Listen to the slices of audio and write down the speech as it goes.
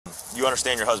You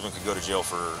understand your husband could go to jail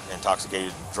for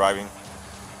intoxicated driving,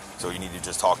 so you need to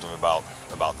just talk to him about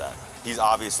that. He's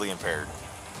obviously impaired.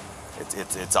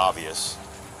 It's obvious.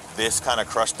 This kind of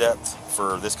crush depth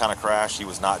for this kind of crash, he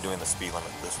was not doing the speed limit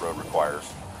this road requires.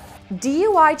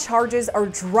 DUI charges are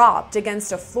dropped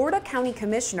against a Florida County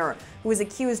Commissioner who was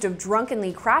accused of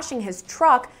drunkenly crashing his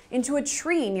truck into a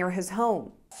tree near his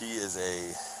home. He is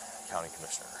a county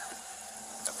commissioner,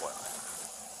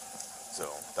 FYI. So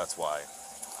that's why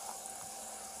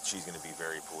she's going to be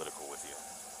very political with you.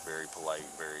 Very polite,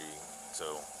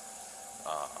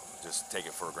 just take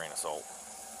it for a grain of salt.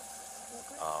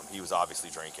 He was obviously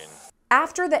drinking.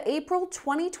 After the April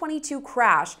 2022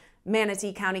 crash,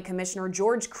 Manatee County Commissioner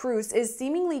George Kruse is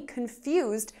seemingly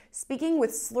confused, speaking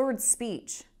with slurred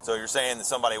speech. So you're saying that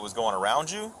somebody was going around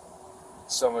you?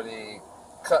 Somebody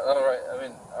cut,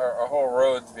 our whole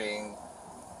road's being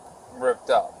ripped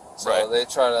up. So They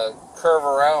try to curve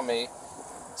around me,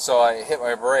 so I hit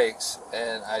my brakes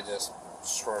and I just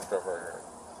swerved over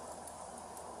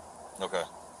here. Okay.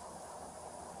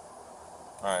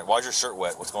 All right, why's your shirt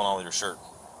wet? What's going on with your shirt?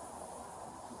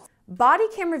 Body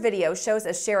camera video shows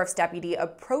a sheriff's deputy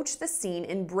approach the scene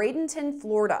in Bradenton,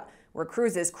 Florida, where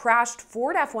Kruse's crashed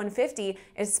Ford F-150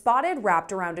 is spotted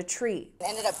wrapped around a tree.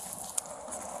 Ended up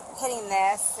hitting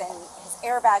this, and his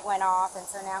airbag went off, and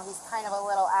so now he's kind of a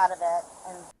little out of it.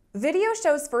 Video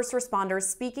shows first responders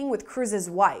speaking with Kruse's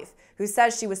wife, who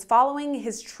says she was following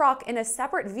his truck in a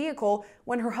separate vehicle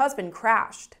when her husband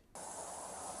crashed.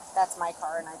 That's my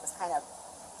car, and I just kind of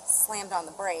slammed on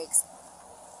the brakes.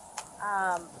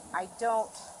 I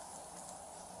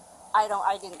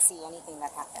didn't see anything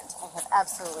that happened. I have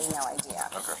absolutely no idea.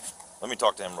 Okay. Let me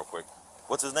talk to him real quick.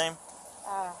 What's his name?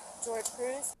 George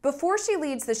Kruse. Before she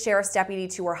leads the sheriff's deputy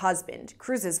to her husband,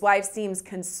 Kruse's wife seems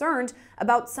concerned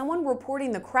about someone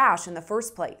reporting the crash in the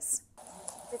first place.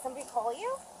 Did somebody call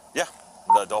you? Yeah,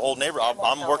 the whole neighborhood.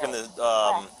 I'm working the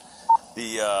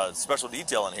special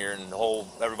detail in here, and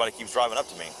everybody keeps driving up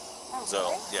to me. Oh, so,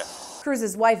 really? yeah.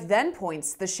 Kruse's wife then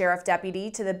points the sheriff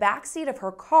deputy to the back seat of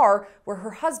her car where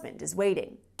her husband is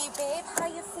waiting. Hey, babe, how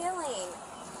you feeling?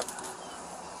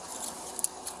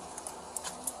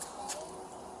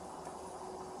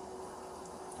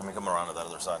 Let me come around to that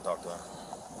other side and talk to him.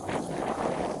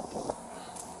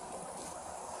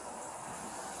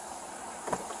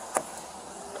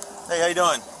 Hey, how you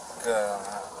doing? Good.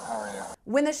 How are you?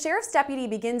 When the sheriff's deputy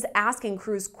begins asking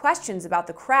Kruse questions about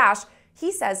the crash, he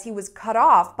says he was cut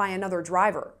off by another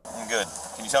driver. I'm good.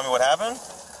 Can you tell me what happened?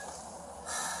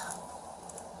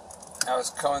 I was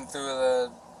coming through the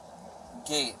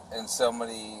gate and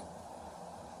somebody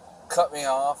cut me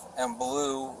off and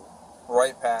blew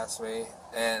right past me,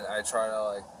 and I tried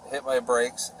to hit my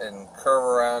brakes and curve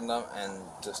around them and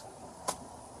just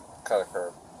cut a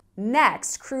curb.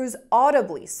 Next, Kruse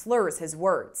audibly slurs his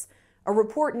words. A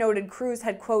report noted Kruse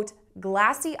had, quote,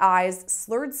 glassy eyes,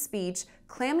 slurred speech,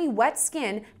 clammy wet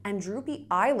skin, and droopy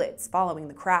eyelids following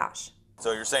the crash.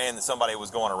 So you're saying that somebody was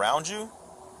going around you?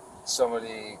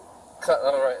 Somebody cut,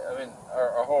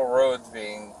 our whole road's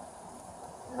being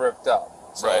ripped up.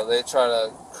 So They try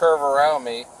to curve around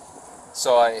me,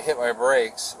 so I hit my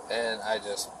brakes and I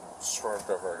just swerved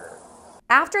over here.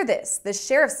 After this, the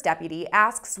sheriff's deputy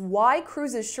asks why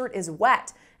Kruse's shirt is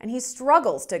wet, and he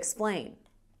struggles to explain.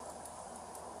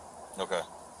 Okay.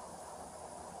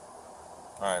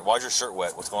 All right, why's your shirt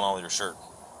wet? What's going on with your shirt?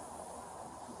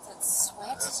 Is it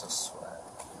sweat? It's a sweat.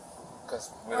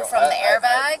 From the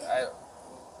airbag?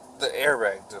 The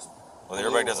airbag just... Well, the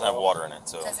airbag doesn't have water in it,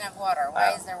 so... It doesn't have water.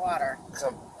 Why is there water?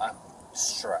 I'm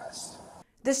stressed.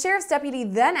 The sheriff's deputy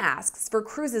then asks for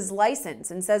Kruse's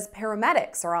license and says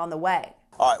paramedics are on the way.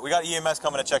 All right, we got EMS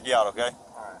coming to check you out, okay?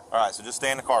 All right, so just stay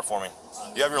in the car for me.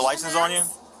 Do you have your license on you?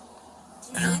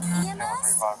 Do you need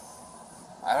EMS?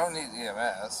 I don't need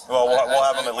EMS. Well, we'll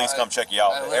have them at least come check you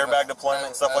out. The airbag deployment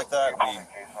and stuff like that,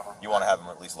 you want to have them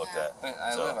at least looked at.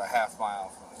 I live a half mile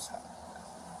from this house.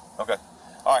 Okay.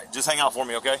 All right, just hang out for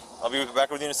me, okay? I'll be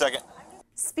back with you in a second.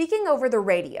 Speaking over the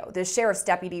radio, the sheriff's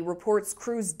deputy reports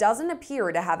Kruse doesn't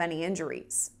appear to have any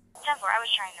injuries. 10-4, I was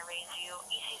trying to raise you.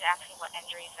 EC's asking what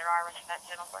injuries there are with that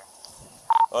 10-4.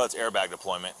 Well, it's airbag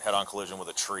deployment, head-on collision with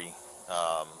a tree.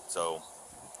 So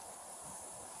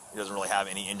he doesn't really have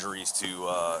any injuries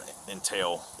to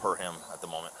entail per him at the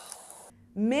moment.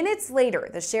 Minutes later,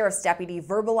 the sheriff's deputy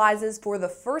verbalizes for the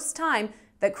first time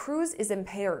that Kruse is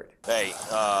impaired. Hey,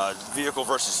 vehicle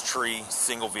versus tree,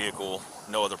 single vehicle,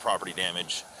 no other property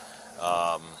damage.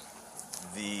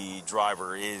 The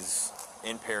driver is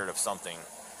impaired of something.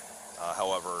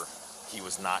 However, he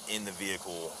was not in the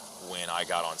vehicle when I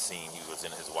got on scene. He was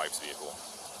in his wife's vehicle.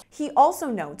 He also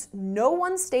notes no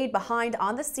one stayed behind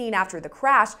on the scene after the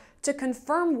crash to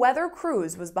confirm whether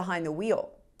Kruse was behind the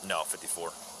wheel. No,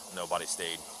 54. Nobody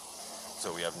stayed.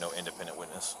 So we have no independent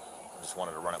witness. I just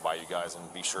wanted to run it by you guys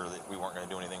and be sure that we weren't going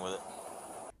to do anything with it.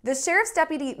 The sheriff's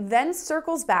deputy then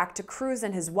circles back to Kruse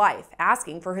and his wife,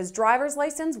 asking for his driver's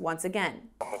license once again.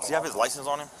 Does he have his license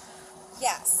on him?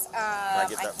 Yes. Can I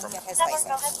get that from Get his Go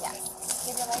license. ahead. Yes.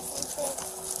 Give your license, please.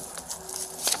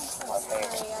 My name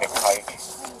is Nick Pike.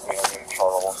 We are in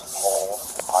Charles, Hall,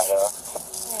 Ida.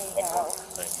 There you go.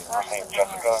 Thank you. First name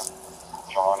Jessica.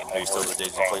 John. Are you still the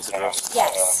days and place address?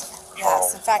 Yes.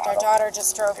 Yes. In fact, our daughter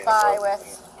just drove by with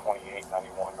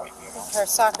 2891. her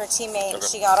soccer teammate. Okay.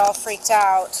 She got all freaked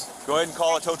out. Go ahead and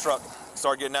call a tow truck.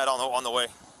 Start getting that on the way.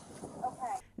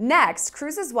 Okay. Next,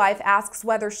 Kruse's wife asks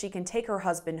whether she can take her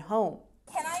husband home.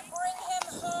 Can I bring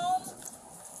him home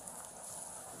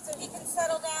so he can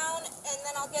settle down, and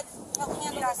then he'll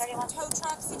handle this tow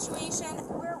truck situation?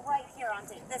 We're right here on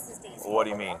Daisy. This is Daisy. What do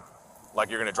you mean? Like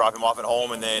you're going to drop him off at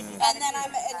home and then... And then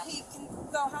he can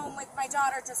go home with my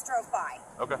daughter. Just drove by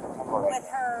Okay. with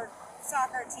her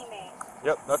soccer teammate.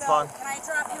 Yep, that's so fine. Can I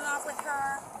drop him off with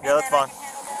her? Yeah, that's fine. I can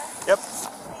handle this? Yep.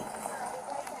 Thank you, sir. I'll be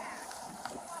right back.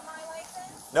 You want my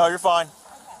license? No, you're fine.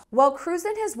 While Kruse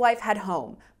and his wife head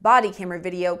home, body camera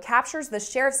video captures the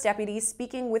sheriff's deputy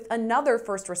speaking with another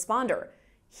first responder.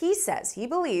 He says he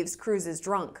believes Kruse is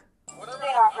drunk. Are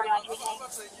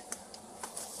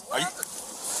you...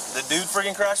 The dude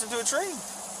freaking crashed into a tree.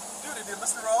 Dude, did you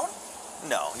listen to the road?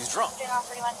 No, he's drunk. You're not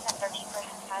 41, 13,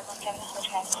 517, switch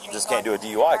past the street. Just can't do a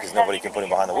DUI because nobody can put him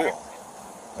behind the wheel.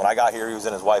 When I got here, he was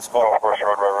in his wife's car. Oh my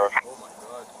God.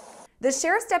 The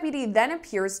sheriff's deputy then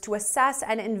appears to assess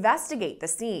and investigate the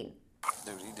scene.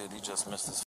 Dude, he just missed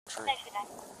this tree. Thanks, good night.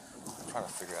 I'm trying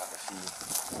to figure out if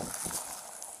he...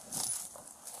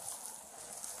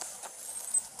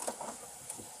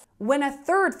 When a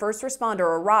third first responder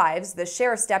arrives, the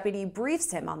sheriff's deputy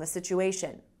briefs him on the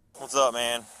situation. What's up,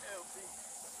 man?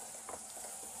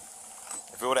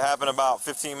 If it would have happened about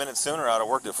 15 minutes sooner, I'd have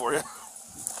worked it for you.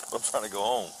 I'm trying to go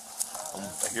home. I'm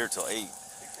here till 8.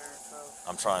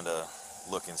 I'm trying to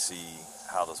look and see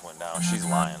how this went down. She's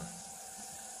lying.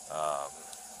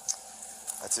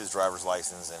 That's his driver's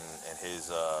license and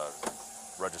his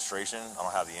registration. I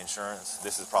don't have the insurance.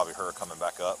 This is probably her coming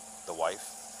back up, the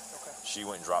wife. She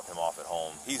went and dropped him off at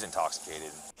home. He's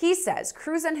intoxicated. He says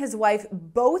Kruse and his wife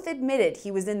both admitted he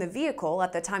was in the vehicle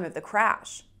at the time of the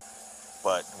crash.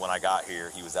 But when I got here,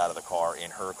 he was out of the car,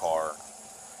 in her car,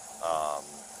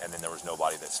 and then there was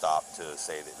nobody that stopped to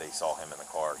say that they saw him in the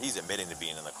car. He's admitting to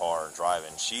being in the car and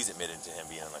driving. She's admitted to him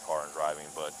being in the car and driving,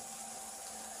 but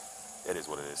it is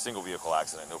what it is. Single vehicle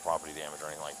accident, no property damage or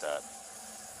anything like that.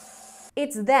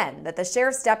 It's then that the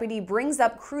sheriff's deputy brings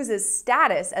up Kruse's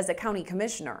status as a county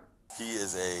commissioner. He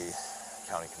is a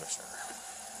county commissioner,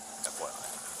 FYI.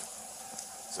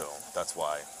 So that's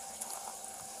why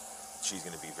she's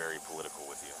going to be very political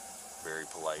with you. Very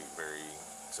polite,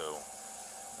 so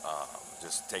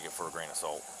just take it for a grain of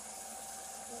salt.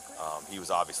 He was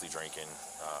obviously drinking.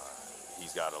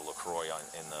 He's got a LaCroix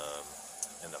in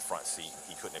the front seat.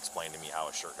 He couldn't explain to me how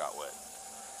his shirt got wet.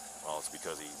 Well, it's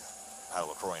because he had a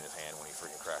LaCroix in his hand when he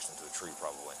freaking crashed into the tree,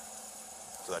 probably.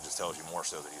 So that just tells you more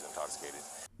so that he's intoxicated.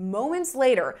 Moments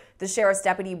later, the sheriff's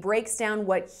deputy breaks down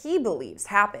what he believes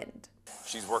happened.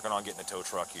 She's working on getting a tow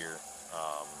truck here.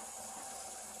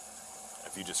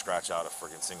 If you just scratch out a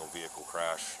freaking single vehicle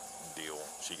crash deal,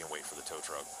 she can wait for the tow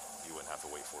truck. You wouldn't have to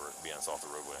wait for it being off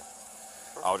the roadway.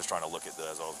 I was just trying to look at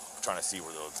as I was trying to see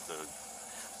where the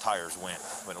tires went.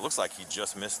 But it looks like he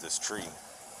just missed this tree.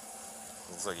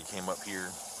 It looks like he came up here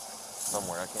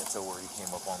somewhere. I can't tell where he came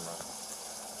up on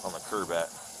the curb at.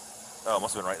 Oh, it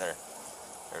must have been right there.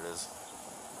 There it is.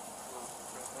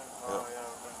 Yep.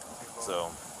 So,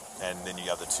 and then you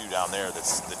got the two down there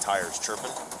that's the tires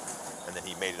chirping, and then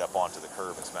he made it up onto the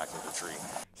curb and smacked into the tree.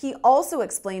 He also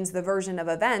explains the version of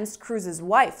events Kruse's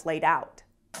wife laid out.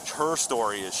 Her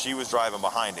story is she was driving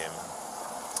behind him,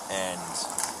 and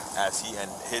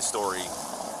his story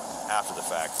after the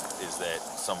fact is that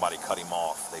somebody cut him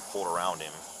off. They pulled around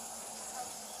him.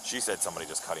 She said somebody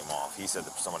just cut him off. He said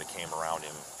that somebody came around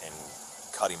him and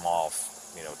cut him off,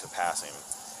 to pass him,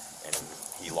 and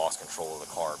he lost control of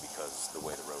the car because the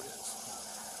way the road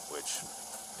is. Which,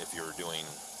 if you're doing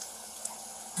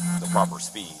the proper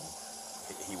speed,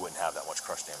 he wouldn't have that much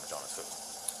crush damage on his hood.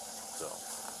 So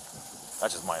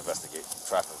that's just my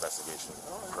traffic investigation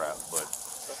crap. But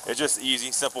it's just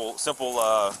easy, simple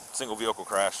single vehicle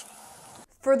crash.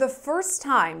 For the first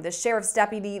time, the sheriff's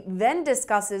deputy then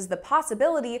discusses the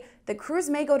possibility that Kruse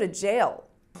may go to jail.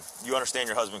 You understand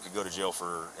your husband could go to jail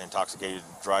for intoxicated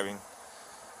driving,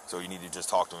 So you need to just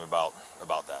talk to him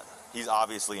about that. He's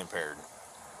obviously impaired.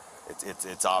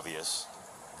 It's obvious.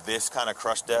 This kind of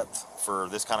crush depth for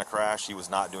this kind of crash, he was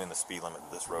not doing the speed limit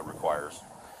that this road requires.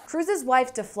 Kruse's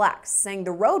wife deflects, saying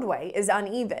the roadway is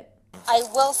uneven. I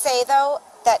will say, though,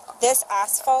 that this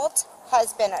asphalt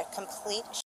has been a complete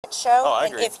shit show. Oh, I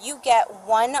and agree. if you get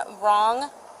one wrong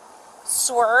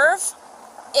swerve,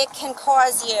 it can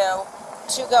cause you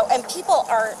to go. And people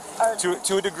are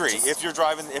to a degree. If you're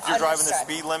driving the Understood.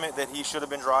 speed limit that he should have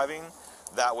been driving,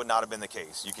 that would not have been the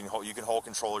case. You can hold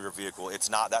control of your vehicle. It's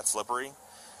not that slippery.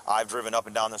 I've driven up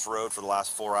and down this road for the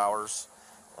last 4 hours,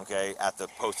 okay, at the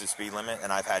posted speed limit,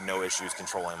 and I've had no issues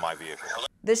controlling my vehicle.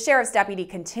 The sheriff's deputy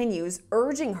continues,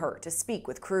 urging her to speak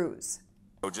with Kruse.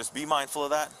 So just be mindful of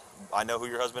that. I know who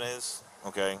your husband is,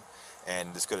 okay,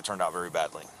 and this could have turned out very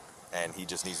badly, and he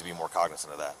just needs to be more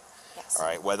cognizant of that. Yes. All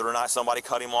right, whether or not somebody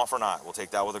cut him off or not, we'll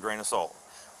take that with a grain of salt.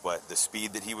 But the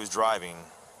speed that he was driving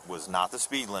was not the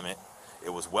speed limit. It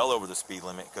was well over the speed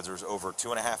limit because there's over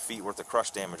 2.5 feet worth of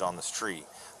crush damage on this tree.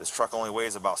 This truck only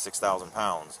weighs about 6,000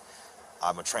 pounds.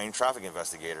 I'm a trained traffic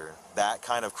investigator. That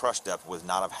kind of crush depth would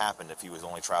not have happened if he was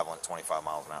only traveling at 25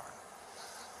 miles an hour.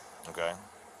 Okay?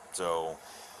 So,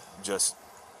 just,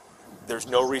 there's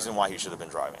no reason why he should have been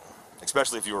driving,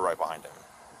 especially if you were right behind him.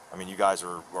 I mean, you guys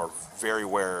are very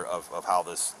aware of how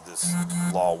this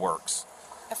law works.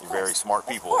 You're very smart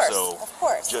people, Of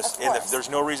course. There's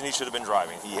no reason he should have been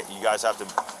driving. You guys have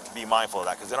to be mindful of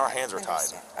that because then our hands are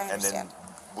tied, and then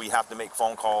we have to make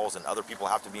phone calls, and other people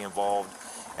have to be involved,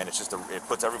 and it's just it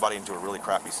puts everybody into a really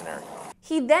crappy scenario.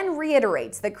 He then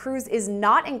reiterates that Kruse is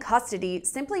not in custody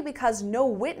simply because no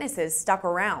witnesses stuck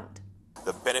around.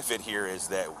 The benefit here is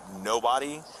that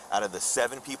nobody out of the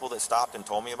 7 people that stopped and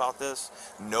told me about this,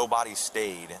 nobody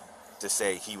stayed to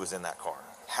say he was in that car.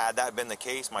 Had that been the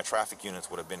case, my traffic units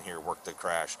would have been here, worked the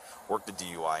crash, worked the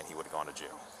DUI, and he would have gone to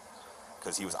jail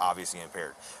because he was obviously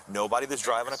impaired. Nobody that's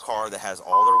driving a car that has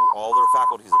all their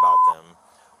faculties about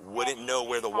them wouldn't know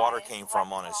where the water came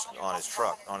from on his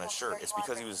truck, on his shirt. It's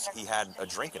because he had a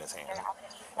drink in his hand,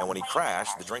 and when he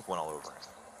crashed, the drink went all over him.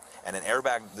 And an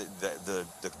airbag,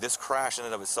 this crash in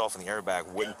and of itself in the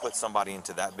airbag wouldn't put somebody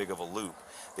into that big of a loop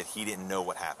that he didn't know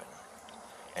what happened,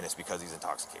 and it's because he's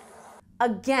intoxicated.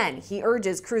 Again, he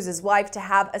urges Kruse's wife to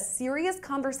have a serious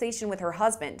conversation with her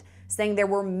husband, saying there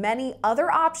were many other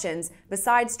options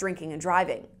besides drinking and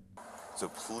driving. So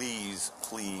please,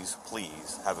 please,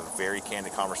 please have a very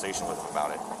candid conversation with him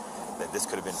about it, that this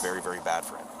could have been very, very bad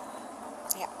for him.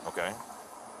 Yeah. Okay?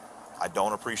 I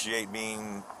don't appreciate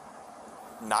being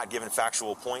not given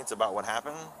factual points about what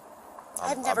happened.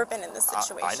 I've never been in this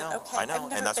situation. I know,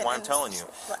 and that's why I'm telling you.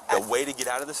 The way to get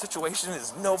out of the situation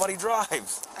is nobody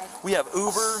drives. We have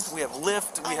Uber, we have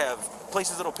Lyft, we have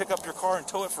places that'll pick up your car and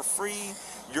tow it for free.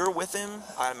 You're with him.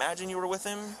 I imagine you were with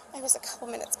him. I was a couple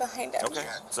minutes behind him. Okay,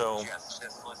 so.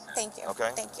 Thank you.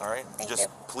 Okay. Thank you. All right. Thank Just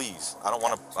you. please. I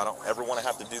don't ever want to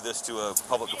have to do this to a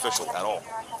public official at all.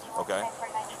 Okay.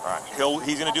 All right.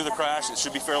 He's going to do the crash. It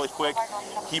should be fairly quick.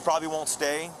 He probably won't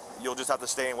stay. You'll just have to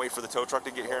stay and wait for the tow truck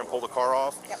to get here and pull the car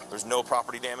off. Yep. There's no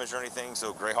property damage or anything,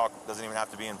 so Greyhawk doesn't even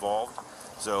have to be involved.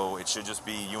 So it should just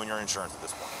be you and your insurance at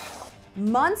this point.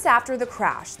 Months after the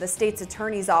crash, the state's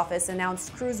attorney's office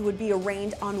announced Kruse would be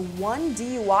arraigned on one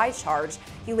DUI charge.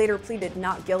 He later pleaded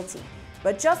not guilty.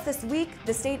 But just this week,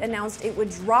 the state announced it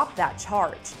would drop that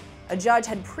charge. A judge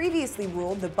had previously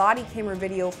ruled the body camera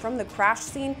video from the crash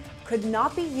scene could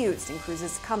not be used in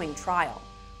Kruse's coming trial.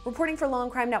 Reporting for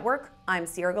Law&Crime Network, I'm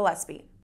Gillespie.